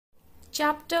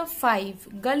Chapter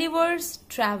 5 Gulliver's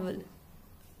Travel.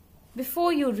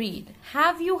 Before you read,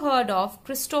 have you heard of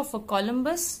Christopher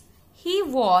Columbus? He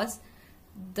was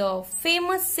the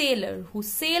famous sailor who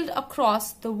sailed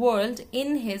across the world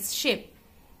in his ship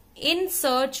in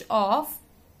search of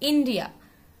India,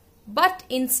 but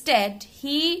instead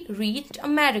he reached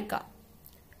America.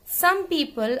 Some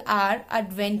people are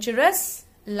adventurous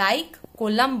like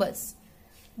Columbus.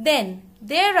 Then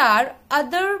there are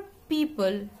other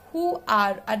people who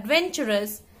are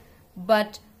adventurous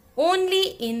but only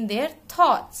in their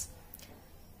thoughts.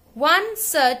 One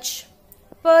such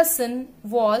person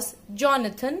was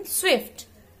Jonathan Swift,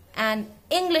 an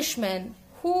Englishman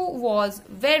who was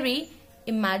very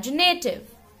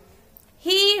imaginative.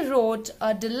 He wrote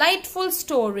a delightful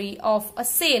story of a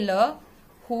sailor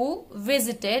who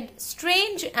visited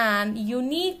strange and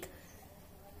unique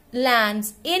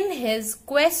lands in his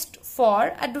quest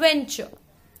for adventure.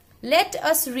 Let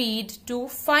us read to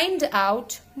find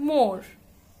out more.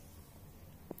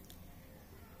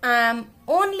 I am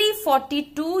only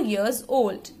 42 years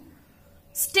old.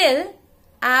 Still,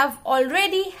 I have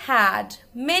already had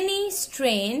many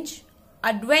strange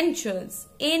adventures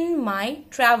in my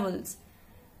travels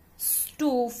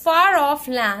to far-off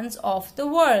lands of the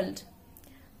world.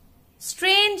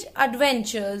 Strange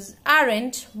adventures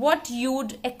aren't what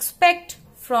you'd expect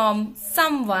from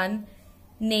someone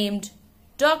named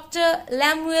Dr.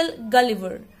 Lemuel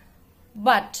Gulliver,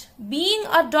 but being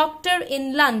a doctor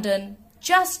in London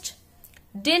just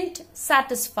didn't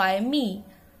satisfy me.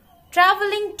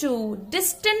 Traveling to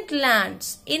distant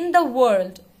lands in the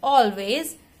world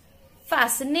always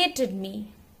fascinated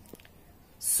me.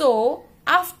 So,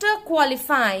 after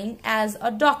qualifying as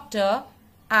a doctor,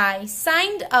 I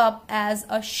signed up as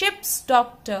a ship's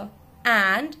doctor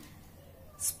and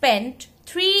spent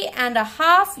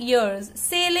 3.5 years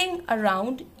sailing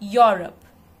around Europe.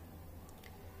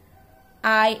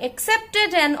 I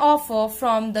accepted an offer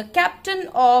from the captain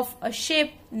of a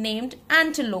ship named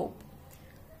Antelope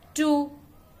to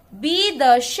be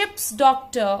the ship's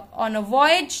doctor on a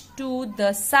voyage to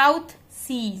the South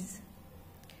Seas.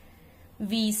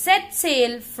 We set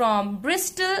sail from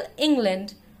Bristol,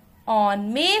 England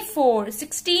on May 4,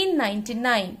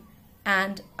 1699,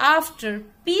 and after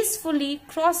peacefully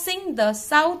crossing the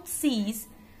South Seas,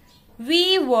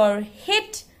 we were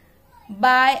hit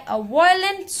by a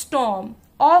violent storm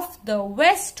off the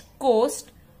west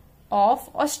coast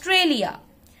of Australia.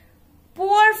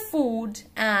 Poor food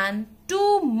and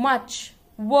too much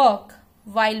work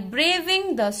while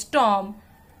braving the storm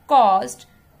caused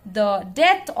the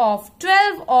death of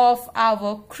 12 of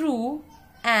our crew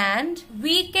and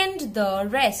weakened the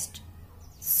rest.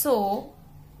 So,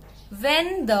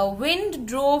 when the wind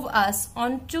drove us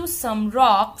onto some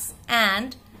rocks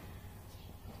and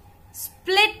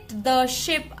split the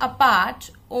ship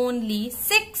apart, only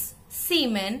 6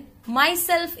 seamen,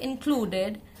 myself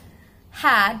included,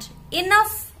 had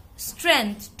enough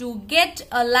strength to get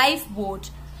a lifeboat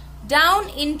down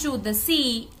into the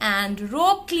sea and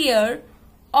row clear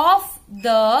of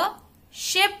the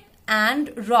ship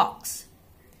and rocks.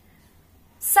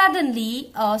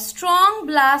 Suddenly, a strong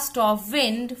blast of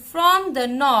wind from the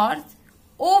north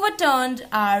overturned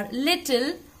our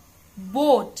little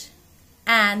boat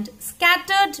and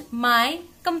scattered my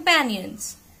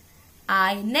companions.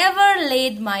 I never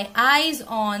laid my eyes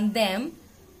on them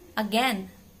again.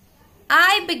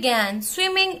 I began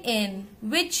swimming in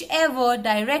whichever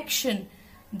direction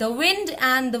the wind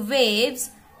and the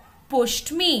waves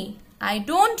pushed me. I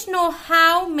don't know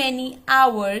how many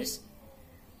hours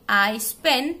I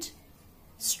spent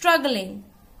struggling,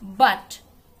 but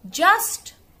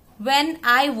just when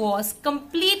I was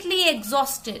completely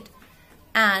exhausted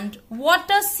and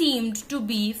water seemed to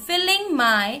be filling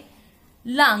my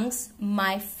lungs,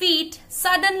 my feet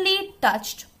suddenly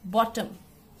touched bottom.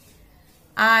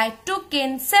 I took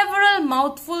in several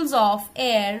mouthfuls of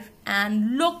air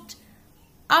and looked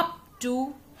up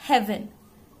to heaven.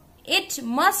 It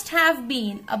must have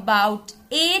been about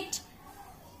 8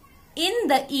 in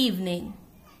the evening.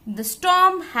 The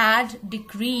storm had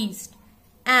decreased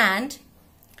and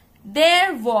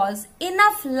there was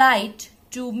enough light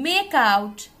to make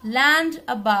out land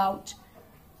about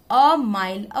a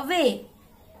mile away.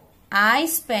 I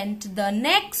spent the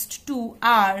next 2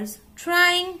 hours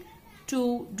trying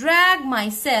to drag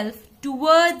myself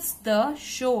towards the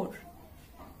shore.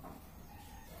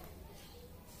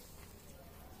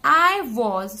 I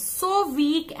was so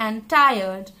weak and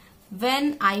tired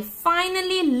when I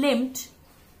finally limped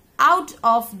out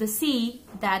of the sea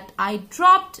that I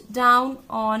dropped down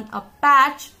on a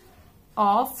patch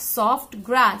of soft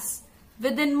grass.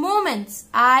 Within moments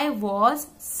I was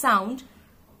sound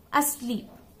asleep.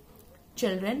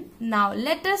 Children, now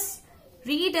let us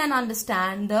read and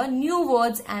understand the new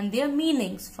words and their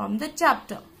meanings from the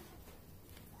chapter.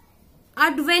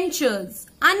 Adventures,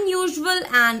 unusual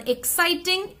and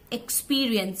exciting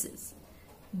experiences.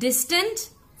 Distant,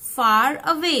 far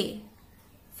away.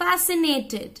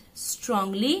 Fascinated,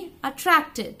 strongly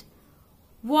attracted.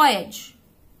 Voyage,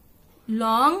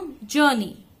 long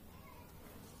journey.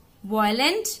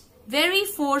 Violent, very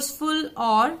forceful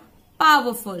or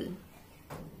powerful.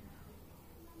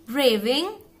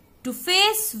 Braving, to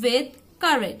face with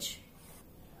courage.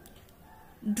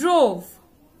 Drove,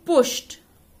 pushed.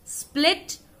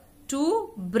 Split,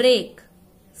 to break.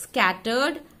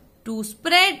 Scattered, to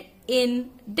spread in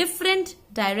different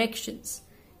directions.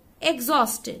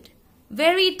 Exhausted,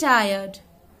 very tired.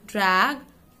 Drag,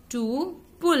 to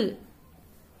pull.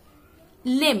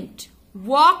 Limped,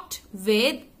 walked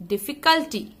with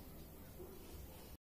difficulty.